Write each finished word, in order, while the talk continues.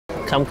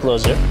Come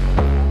closer.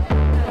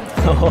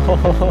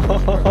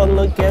 Oh,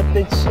 look at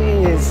the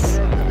cheese.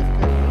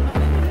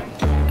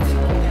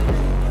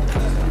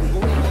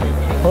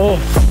 Oh.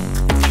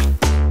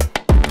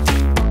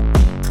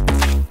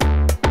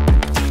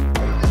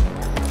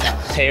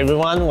 Hey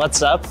everyone,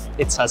 what's up?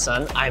 It's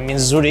Hassan. I'm in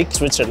Zurich,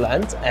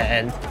 Switzerland,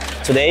 and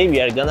today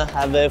we are gonna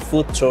have a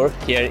food tour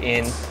here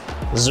in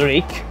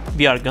Zurich.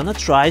 We are gonna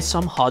try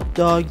some hot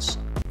dogs,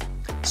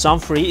 some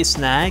free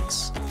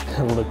snacks.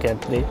 Look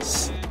at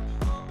this.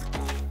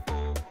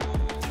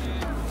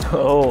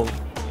 Oh.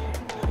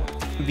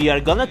 We are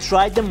gonna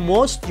try the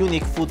most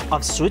unique food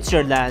of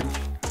Switzerland,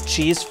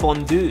 cheese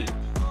fondue.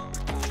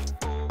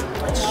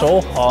 It's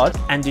so hot,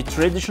 and the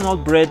traditional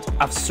bread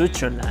of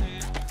Switzerland,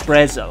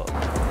 Brezel.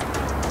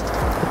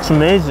 It's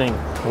amazing.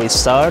 We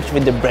start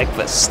with the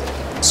breakfast,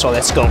 so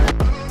let's go.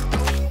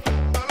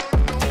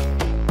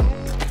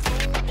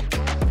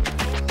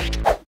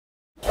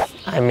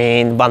 I'm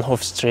in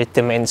Bahnhof Street,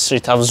 the main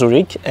street of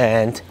Zurich,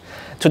 and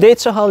today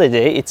it's a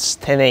holiday. It's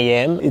 10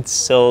 a.m. It's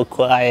so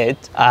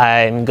quiet.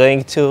 I'm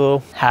going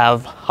to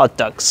have hot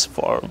dogs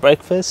for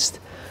breakfast.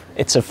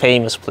 It's a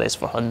famous place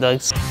for hot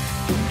dogs.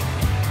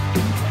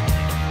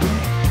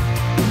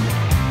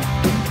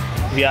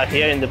 We are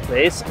here in the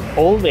place.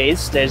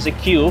 Always there's a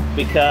queue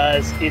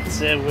because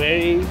it's a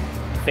very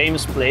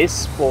famous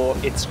place for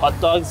its hot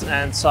dogs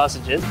and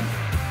sausages.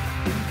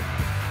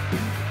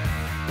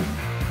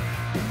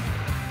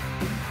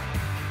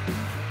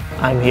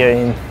 I'm here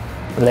in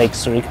Lake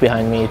Zurich.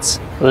 Behind me it's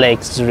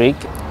Lake Zurich.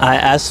 I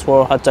asked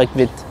for a hot dog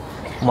with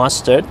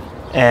mustard,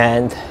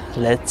 and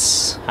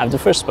let's have the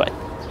first bite.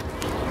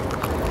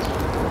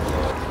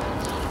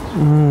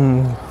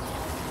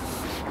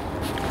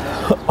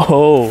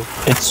 Oh,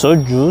 it's so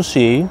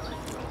juicy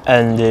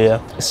and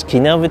the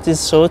skin of it is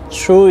so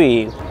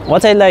chewy.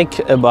 What I like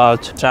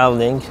about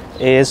traveling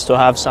is to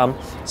have some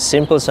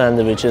simple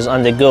sandwiches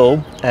on the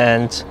go,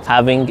 and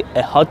having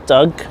a hot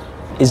dog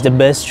is the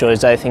best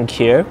choice I think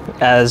here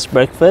as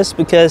breakfast,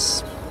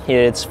 because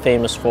here it's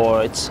famous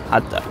for its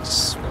hot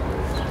dogs.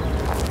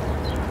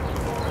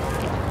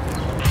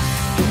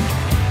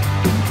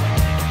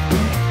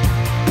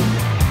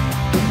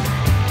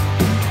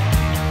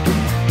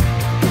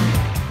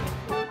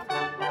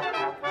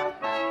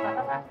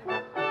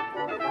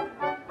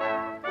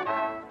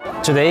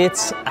 Today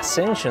it's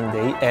Ascension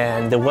Day,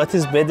 and what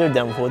is better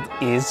than food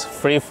is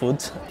free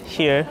food.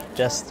 Here,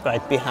 just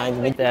right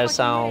behind me, there's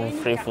some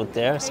free food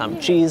there. Some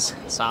cheese,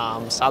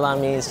 some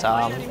salami,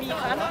 some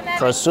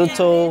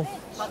prosciutto,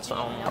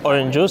 some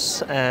orange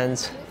juice,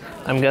 and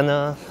I'm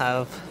gonna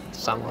have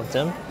some of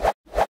them.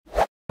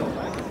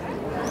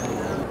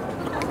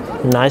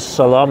 Nice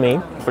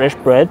salami, fresh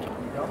bread.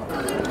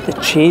 The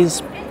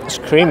cheese is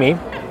creamy,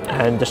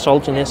 and the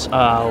saltiness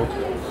of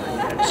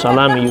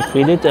salami, you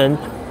feel it, and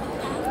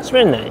it's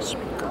very nice.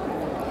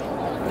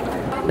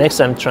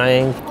 Next I'm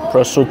trying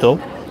prosciutto.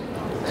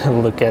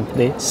 Look at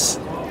this.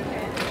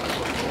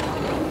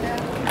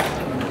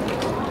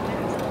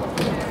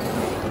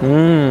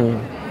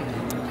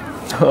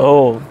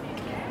 Oh,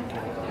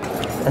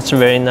 that's a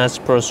very nice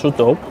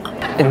prosciutto.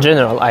 In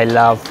general, I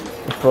love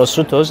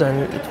prosciuttos,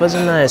 and it was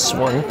a nice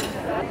one.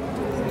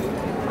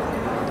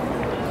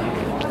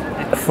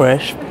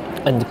 Fresh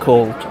and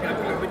cold.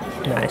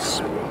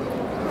 Nice.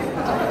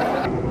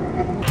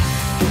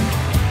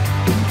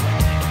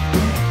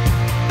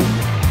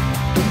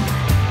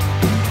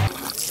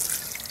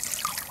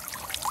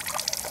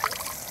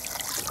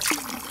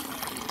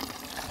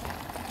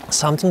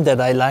 Something that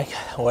I like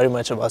very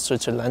much about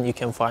Switzerland, you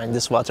can find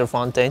this water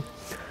fountain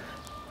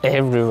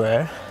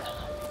everywhere.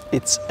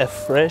 It's a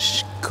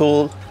fresh,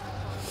 cool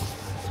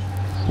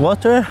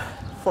water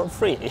for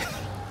free.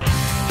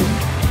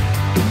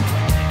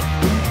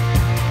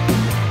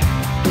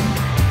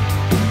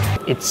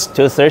 It's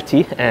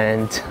 2:30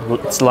 and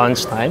it's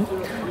lunchtime.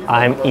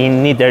 I'm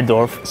in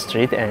Niederdorf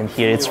Street, and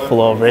here it's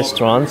full of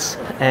restaurants,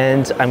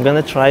 and I'm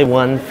gonna try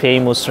one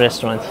famous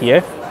restaurant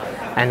here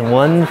and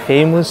one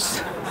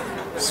famous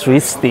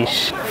Swiss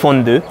dish,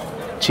 fondue,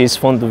 cheese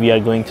fondue we are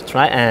going to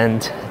try.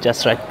 And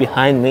just right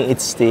behind me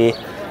it's the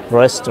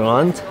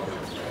restaurant.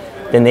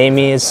 The name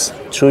is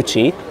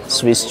CHEESE,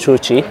 Swiss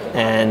CHEESE,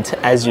 and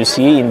as you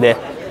see in the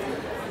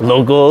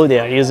logo they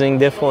are using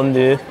the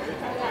fondue,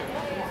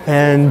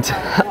 and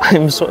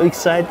I'm so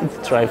excited to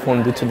try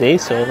fondue today.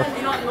 So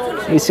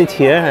we sit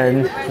here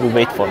and we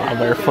wait for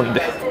our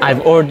fondue.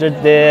 I've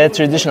ordered the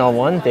traditional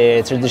one,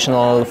 the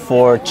traditional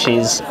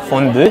 4-cheese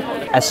fondue.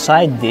 As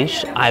side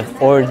dish, I've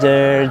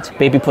ordered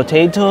baby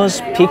potatoes,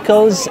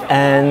 pickles,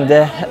 and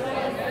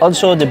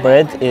also the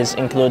bread is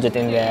included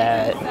in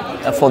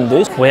the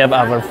fondue. We have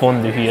our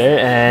fondue here,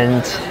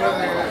 and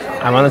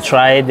I want to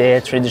try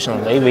the traditional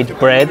way with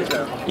bread.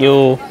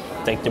 You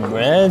take the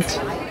bread,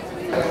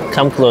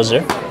 come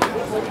closer.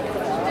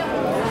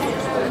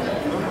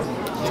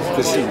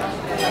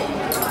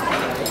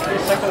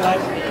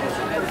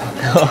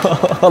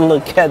 Oh,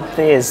 look at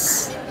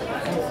this.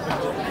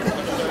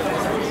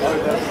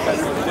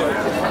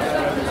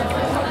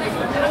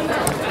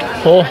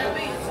 Oh,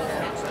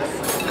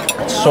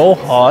 it's so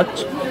hot.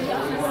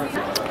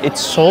 It's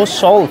so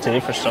salty,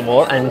 first of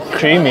all, and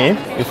creamy.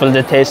 You feel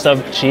the taste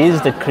of cheese,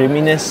 the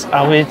creaminess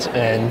of it,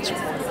 and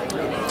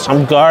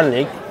some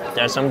garlic.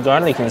 There's some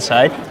garlic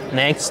inside.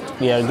 Next,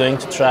 we are going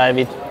to try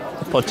with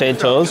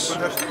potatoes.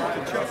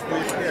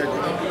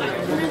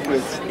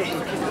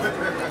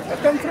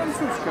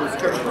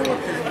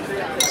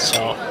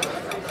 So,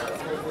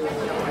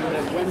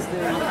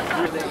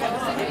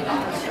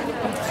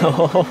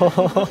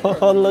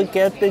 oh, look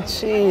at the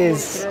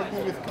cheese.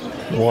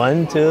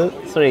 1, 2,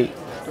 3.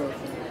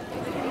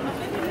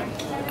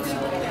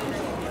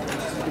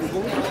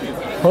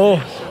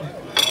 Oh,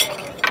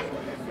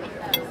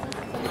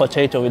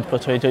 potato with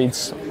potato,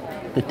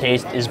 the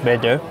taste is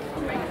better.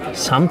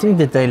 Something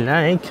that I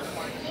like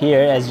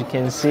here, as you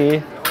can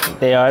see,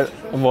 they are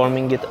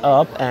warming it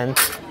up and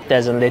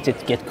doesn't let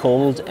it get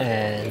cold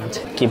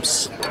and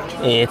keeps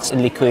its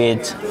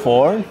liquid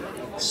form.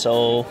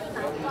 So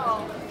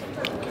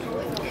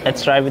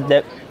let's try with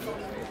the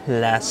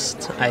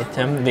last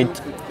item with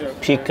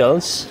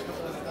pickles.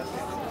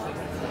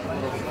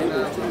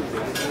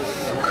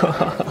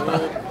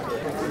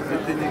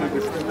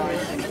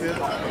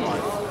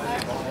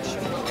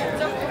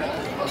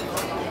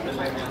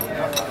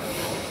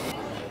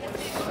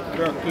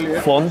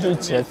 Fondue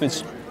itself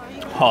is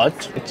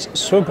hot. It's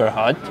super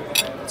hot.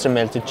 It's a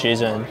melted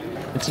cheese and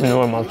it's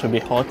normal to be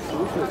hot.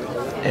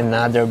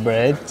 Another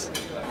bread.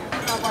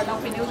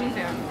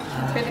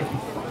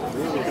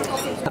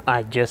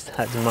 I just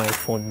had my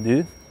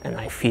fondue and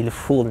I feel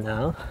full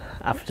now.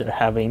 After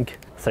having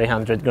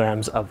 300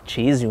 grams of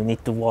cheese, you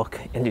need to walk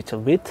a little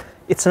bit.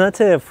 It's not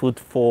a food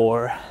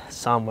for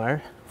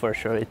summer, for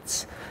sure.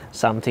 It's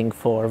something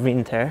for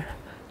winter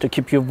to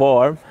keep you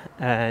warm,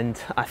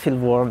 and I feel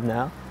warm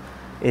now.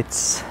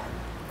 It's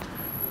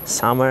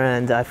summer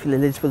and I feel a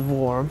little bit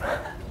warm.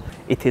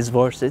 It is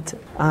worth it.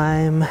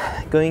 I'm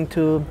going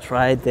to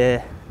try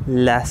the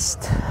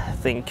last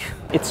thing.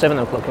 It's 7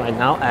 o'clock right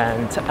now,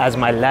 and as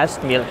my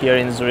last meal here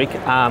in Zurich,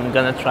 I'm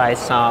gonna try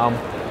some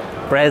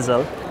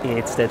Brezel.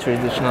 It's the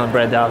traditional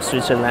bread of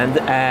Switzerland,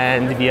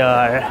 and we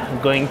are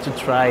going to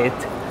try it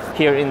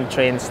here in the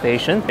train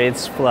station.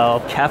 It's full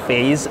of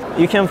cafes.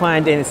 You can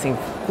find anything: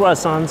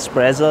 croissants,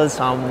 Brezel,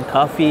 some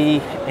coffee,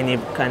 any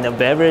kind of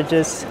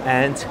beverages,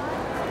 and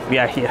we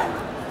are here.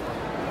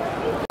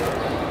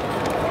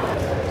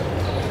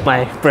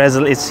 My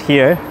Brezel is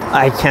here.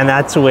 I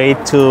cannot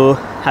wait to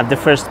have the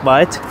first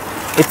bite.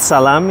 It's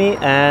salami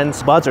and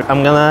butter.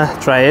 I'm gonna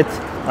try it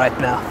right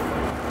now.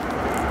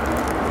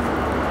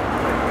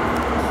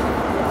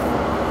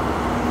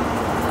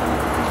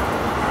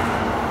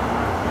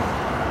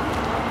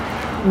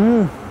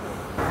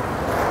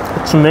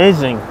 It's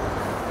amazing.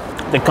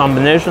 The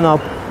combination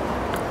of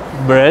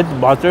bread,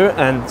 butter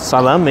and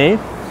salami,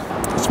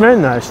 it's very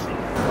nice.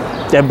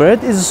 The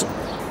bread is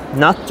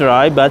not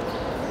dry but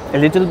a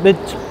little bit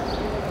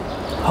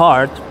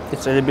hard.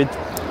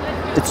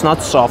 It's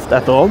not soft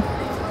at all.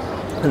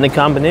 And the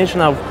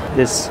combination of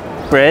this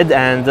bread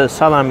and the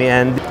salami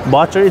and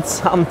butter, it's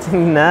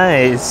something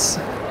nice.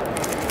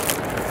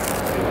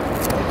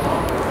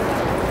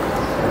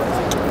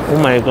 Oh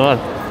my god.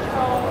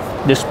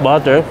 This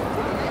butter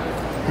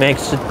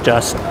makes it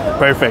just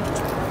perfect.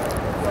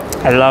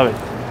 I love it.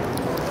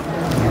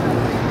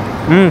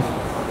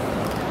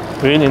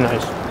 Really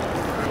nice.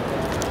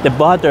 The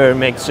butter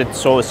makes it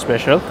so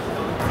special.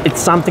 It's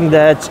something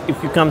that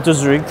if you come to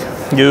Zurich,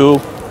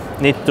 you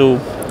need to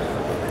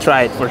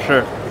try it for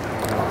sure.